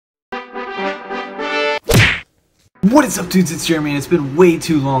What is up, dudes? It's Jeremy, and it's been way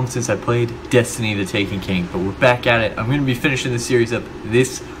too long since I played Destiny the Taken King, but we're back at it. I'm going to be finishing the series up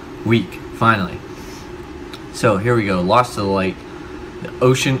this week, finally. So, here we go. Lost to the Light, the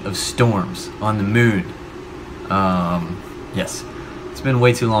Ocean of Storms on the moon. Yes, it's been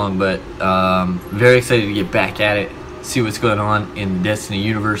way too long, but very excited to get back at it, see what's going on in the Destiny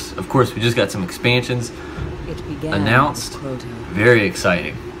universe. Of course, we just got some expansions announced. Very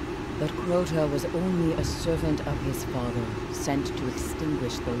exciting. But Crota was only a servant of his father, sent to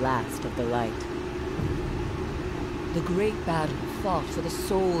extinguish the last of the light. The great battle fought for the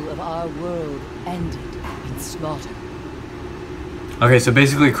soul of our world ended in slaughter. Okay, so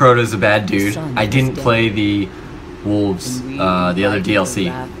basically Crota's a bad dude. I didn't play the Wolves, the other DLC.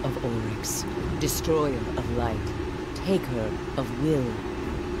 Wrath of Oryx, destroyer of light, taker of will.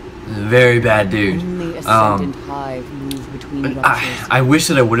 Very bad dude. Only ascendant hive move between I wish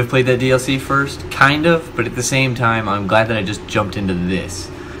that I would have played that DLC first, kind of, but at the same time, I'm glad that I just jumped into this,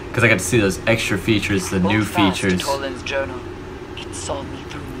 because I got to see those extra features, the new features. Toland's journal. It saw me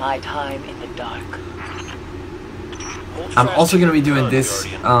through my time in the dark. I'm also going to be doing this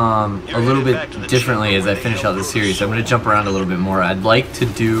a little bit differently as I finish out the series. I'm going to jump around a little bit more. I'd like to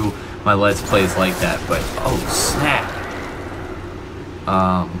do my Let's Plays like that, but oh snap.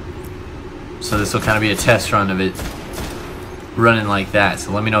 So this will kind of be a test run of it running like that.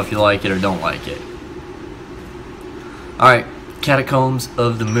 So let me know if you like it or don't like it. Alright, Catacombs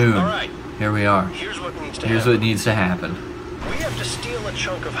of the Moon. Alright. Here we are. Here's what needs to happen. We have to steal a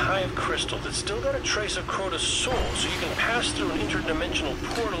chunk of hive crystal that's still got a trace of Crota's soul, so you can pass through an interdimensional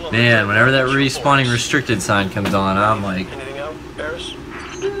portal. Man, whenever that respawning restricted sign comes on, I'm like... Anything out, Barris?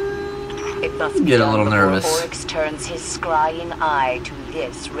 It must get a little nervous. Oryx turns his scrying eye to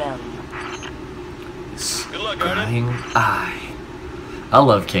this realm. Good luck, Scrying eye. I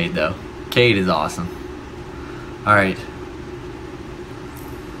love Cade though. Cade is awesome. Alright.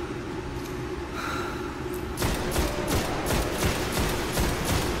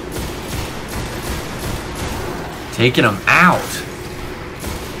 Taking him out.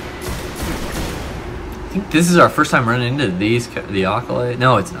 I think this is our first time running into the Acolyte.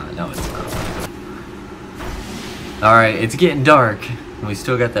 No, it's not. No, it's not. Alright, it's getting dark. And we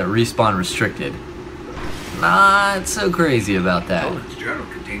still got that respawn restricted. Not so crazy about that. Toland's journal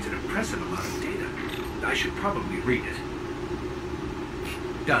contains an impressive amount of data. I should probably read it.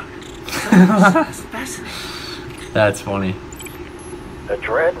 Done. That's fascinating. That's funny. The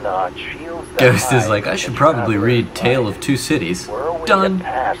dreadnought shields the Ghost is like, I should probably read Tale of Two Cities. Done.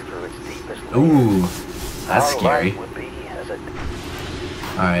 Ooh, that's scary.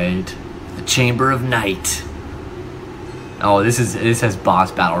 Alright. The Chamber of Night. Oh, this has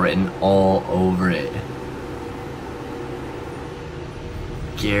boss battle written all over it.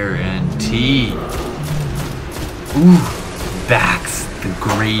 Guarantee. Ooh, Bax, the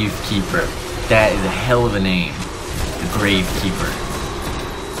Gravekeeper. That is a hell of a name. The Gravekeeper.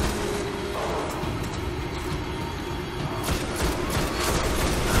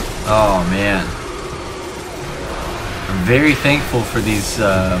 Oh man. I'm very thankful for these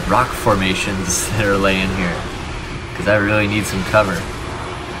rock formations that are laying here, because I really need some cover.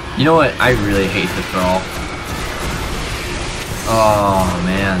 You know what? I really hate the Thrall. Oh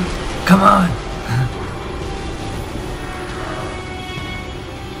man. Come on!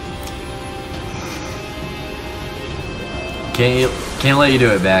 Can't let you do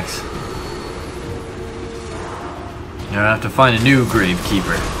it, Bax. You're gonna have to find a new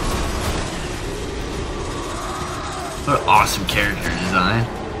Gravekeeper. What an awesome character design.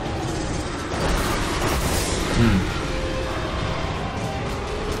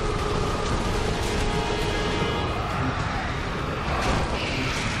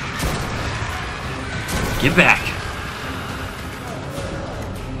 Get back.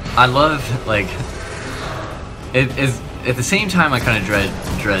 I love, like, it is at the same time I kind of dread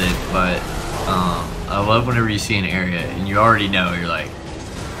it, but I love whenever you see an area and you already know, you're like,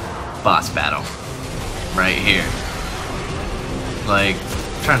 boss battle right here. Like,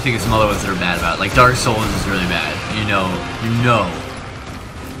 I'm trying to think of some other ones that are bad about it. Like Dark Souls is really bad. You know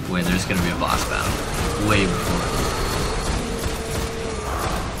when there's gonna be a boss battle way before.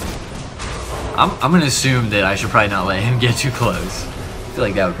 I'm gonna assume that I should probably not let him get too close. I feel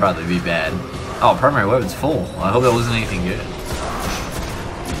like that would probably be bad. Oh, primary weapon's full. I hope that wasn't anything good.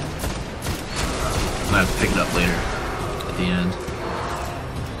 I might have to pick it up later at the end.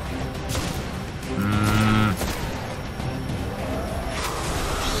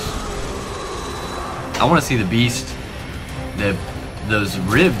 I want to see the beast that those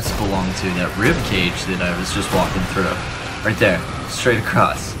ribs belong to, that rib cage that I was just walking through. Right there, straight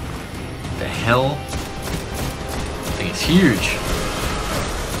across. The hell? thing is huge.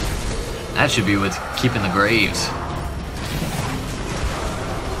 That should be what's keeping the graves.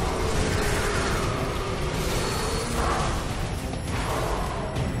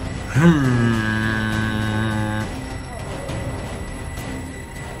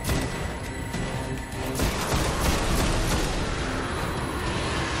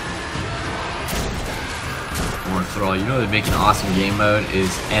 More Thrall. You know what would make an awesome game mode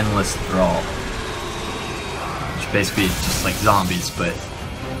is Endless Thrall. Which basically is just like zombies, but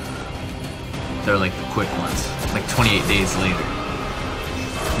they're like the quick ones. Like 28 days later.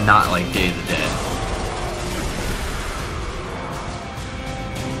 Not like Day of the Dead.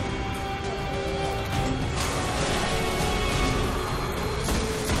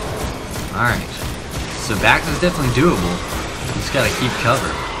 Alright. So back is definitely doable. You just gotta keep cover.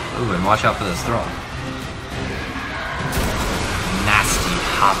 Ooh, and watch out for this Thrall. Nasty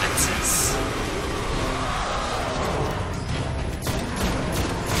hobbitses.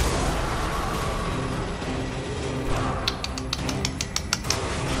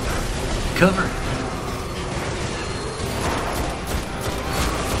 Cover.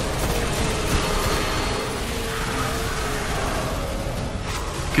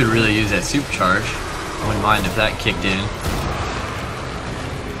 Could really use that supercharge. I wouldn't mind if that kicked in.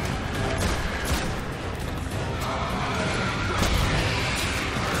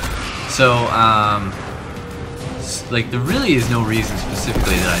 So, like, there really is no reason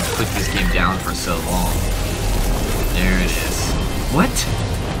specifically that I put this game down for so long. There it is. What?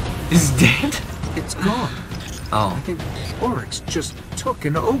 Is dead? It's gone. Oh. I think Oryx just took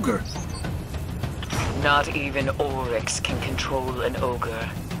an ogre. Not even Oryx can control an ogre.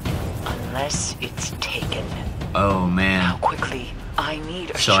 Unless it's taken. Oh, man. How quickly? I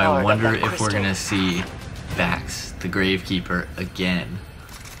need a So shard I of wonder that if we're crystal. gonna see Vax, the Gravekeeper, again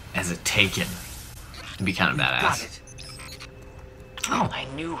as a Taken. It'd be kind of Got badass. it. Oh. I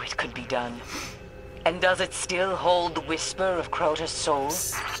knew it could be done. And does it still hold the whisper of Crota's soul?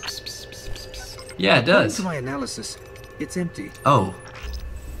 Yeah, it According does. to my analysis, it's empty. Oh.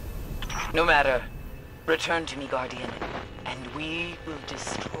 No matter. Return to me, Guardian, and we will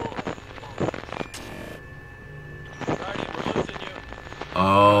destroy.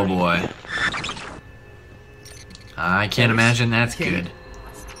 Oh boy. I can't imagine that's Kenny, good.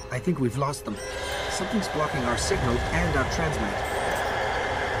 I think we've lost them. Something's blocking our signal and our transmit.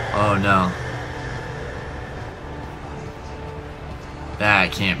 Oh no.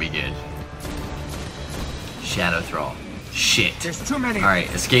 That can't be good. Shadow Thrall. Shit. There's too many. Alright,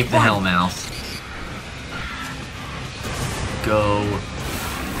 escape the Hellmouth. Go.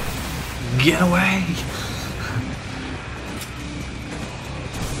 Get away!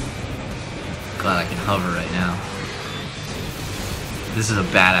 Glad I can hover right now. This is a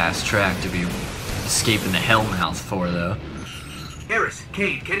badass track to be escaping the Hellmouth for, though. Eris,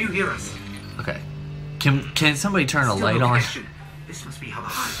 Cade, can you hear us? Okay. Can somebody turn a Still light no on? connection. This must be how the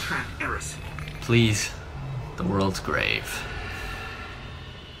Hive trapped Eris. Please. The world's grave.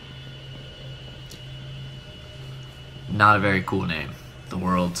 Not a very cool name. The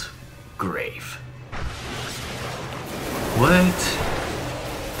world's grave. What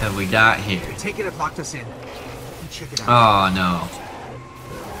have we got here? Take it, locked us in. Check it out. Oh no.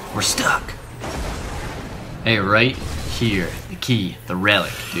 We're stuck. Hey, right here. The key. The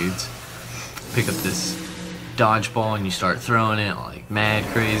relic, dudes. Pick up this dodgeball and you start throwing it like mad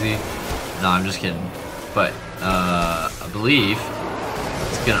crazy. No, I'm just kidding. But, I believe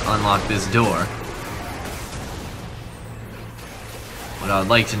it's gonna unlock this door. What I would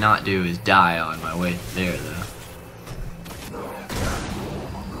like to not do is die on my way there, though.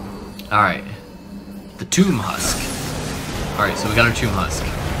 Alright. The Tomb Husk. Alright, so we got our Tomb Husk.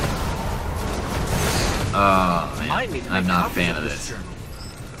 Oh, man. I'm not a fan of this.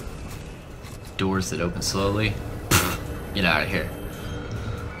 Doors that open slowly. Get out of here.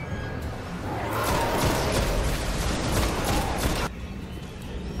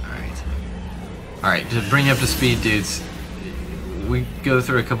 Alright, to bring you up to speed, dudes, we go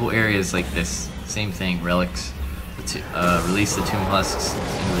through a couple areas like this. Same thing, relics. Release the Tomb Husks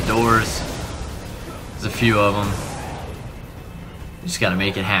into the doors. There's a few of them. You just gotta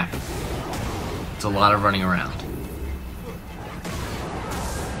make it happen. It's a lot of running around.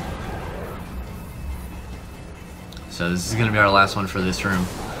 So this is gonna be our last one for this room.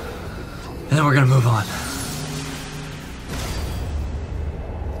 And then we're gonna move on.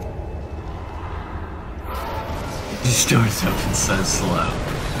 These doors open so slow.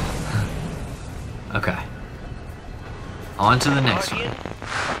 Okay. On to the next one.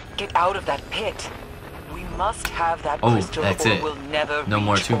 Get out of that pit. We must have that Oh, crystal that's or it. we'll never No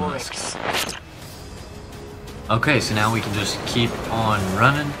more reach Tomb Oryx. Okay, so now we can just keep on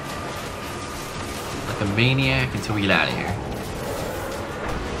running like a maniac until we get out of here.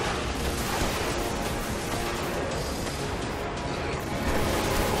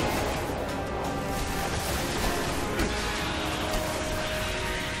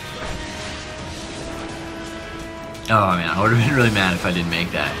 Oh man, I would have been really mad if I didn't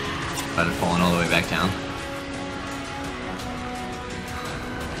make that. If I'd have fallen all the way back down.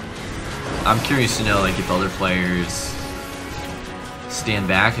 I'm curious to know, like, if other players stand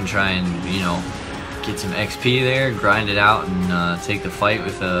back and try and, you know, get some XP there, grind it out, and take the fight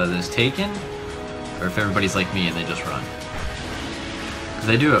with this Taken, or if everybody's like me and they just run. Because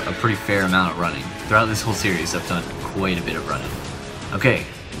I do a pretty fair amount of running. Throughout this whole series, I've done quite a bit of running. Okay,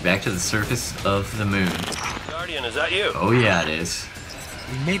 back to the surface of the moon. Guardian, is that you? Oh yeah, it is.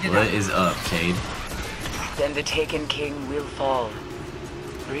 We made it What up. is up, Cade? Then the Taken King will fall.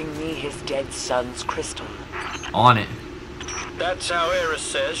 Bring me his dead son's crystal. On it. That's how Eris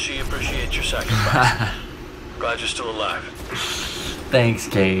says she appreciates your sacrifice. Glad you're still alive. Thanks,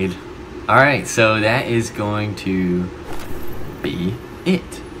 Cade. Alright, so that is going to be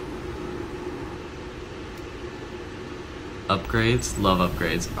it. Upgrades, love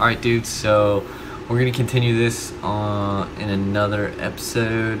upgrades. Alright, dudes, so we're going to continue this in another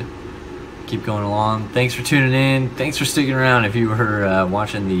episode. Keep going along. Thanks for tuning in. Thanks for sticking around if you were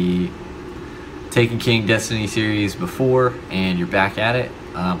watching the Taken King Destiny series before and you're back at it.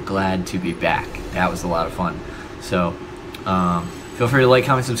 I'm glad to be back. That was a lot of fun. So feel free to like,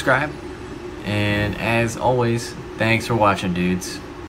 comment, subscribe, and as always, thanks for watching, dudes.